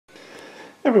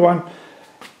Everyone,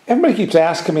 everybody keeps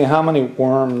asking me how many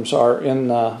worms are in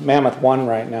the Mammoth One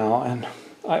right now, and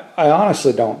I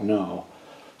honestly don't know.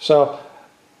 So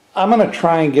I'm going to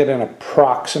try and get an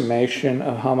approximation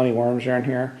of how many worms are in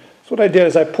here. So what I did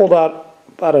is I pulled out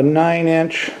about a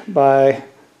 9-inch by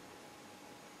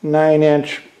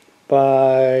 9-inch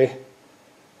by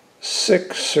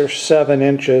 6 or 7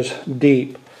 inches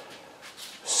deep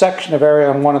section of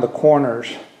area on one of the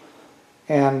corners,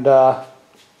 and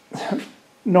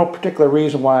no particular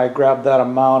reason why I grabbed that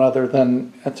amount other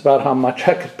than that's about how much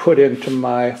I could put into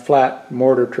my flat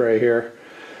mortar tray here.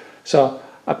 So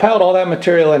I piled all that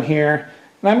material in here,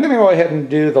 and I'm going to go ahead and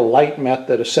do the light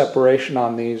method of separation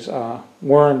on these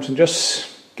worms and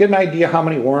just get an idea how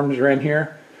many worms are in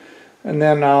here. And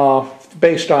then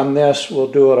based on this,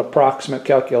 we'll do an approximate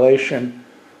calculation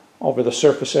over the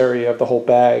surface area of the whole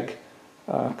bag,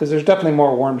 because there's definitely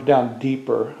more worms down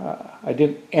deeper. I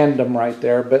didn't end them right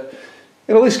there, but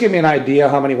it'll at least give me an idea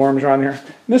how many worms are on here. And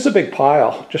this is a big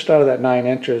pile, just out of that 9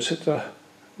 inches. It's a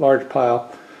large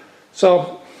pile.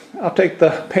 So I'll take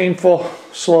the painful,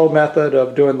 slow method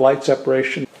of doing light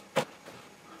separation.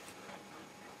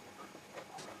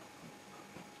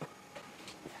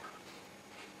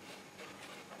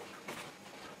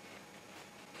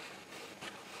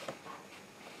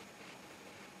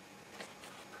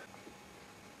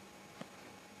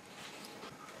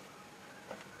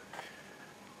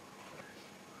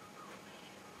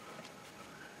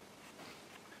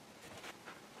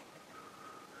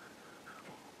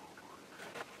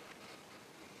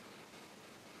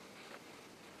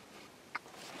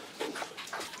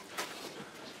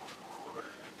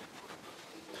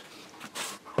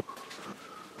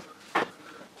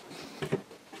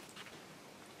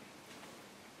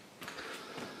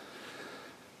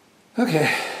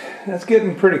 Okay, that's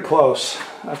getting pretty close.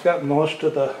 I've got most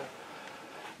of the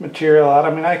material out.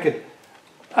 I mean, I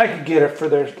could get it for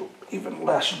there's even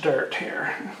less dirt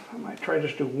here. I might try to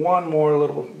just do one more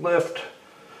little lift,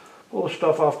 pull the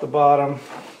stuff off the bottom.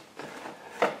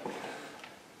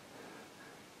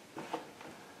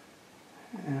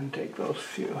 And take those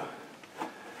few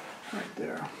right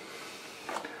there.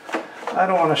 I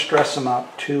don't want to stress them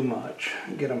out too much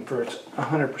and get them for it's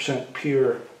 100%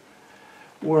 pure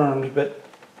worms, but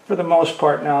for the most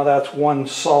part now that's one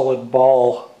solid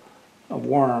ball of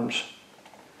worms.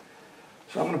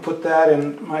 So I'm going to put that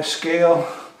in my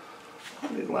scale,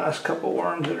 these last couple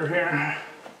worms that are here.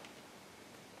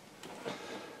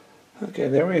 Okay,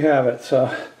 there we have it.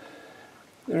 So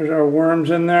there's our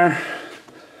worms in there,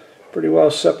 pretty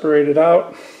well separated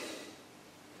out.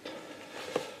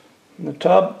 In the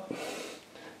tub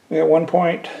we got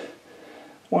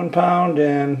 1.1 pound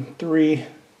and 3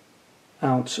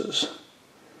 ounces.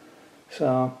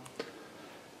 So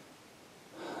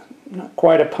not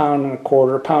quite 1.25 pounds,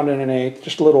 1.25 pounds,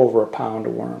 just a little over 1 pound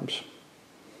of worms.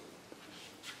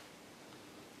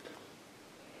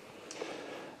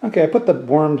 Okay, I put the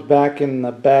worms back in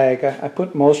the bag. I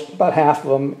put about half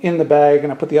of them in the bag,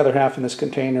 and I put the other half in this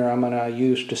container I'm going to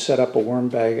use to set up a worm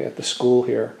bag at the school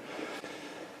here.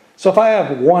 So if I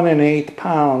have 1 1/8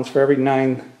 pounds for every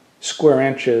 9 square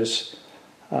inches,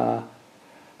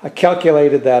 I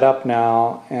calculated that up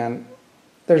now, and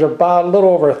there's about a little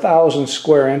over 1,000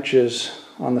 square inches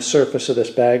on the surface of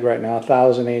this bag right now,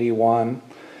 1,081,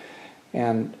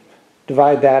 and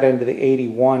divide that into the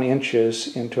 81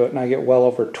 inches into it, and I get well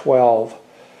over 12.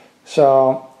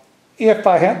 So if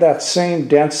I had that same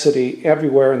density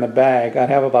everywhere in the bag, I'd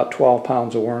have about 12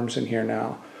 pounds of worms in here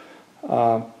now.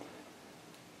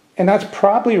 And that's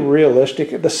probably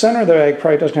realistic. The center of the bag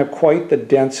probably doesn't have quite the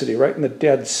density. Right in the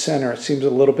dead center, it seems a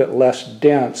little bit less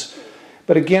dense.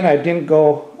 But again, I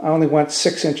only went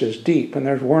 6 inches deep, and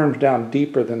there's worms down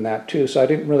deeper than that too. So I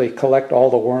didn't really collect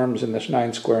all the worms in this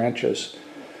 9 square inches.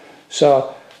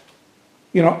 So,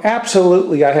 you know,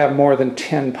 absolutely I have more than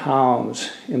 10 pounds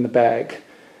in the bag,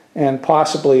 and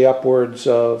possibly upwards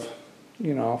of,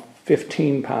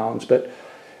 15 pounds. But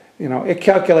it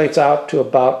calculates out to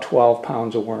about 12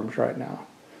 pounds of worms right now.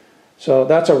 So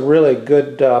that's a really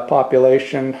good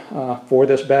population for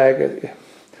this bag.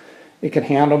 It can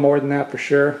handle more than that for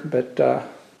sure. But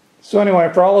so anyway,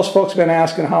 for all those folks who've been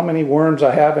asking how many worms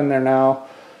I have in there now,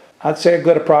 I'd say a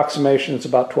good approximation is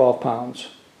about 12 pounds.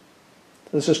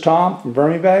 This is Tom from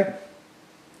VermiBag.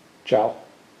 Ciao.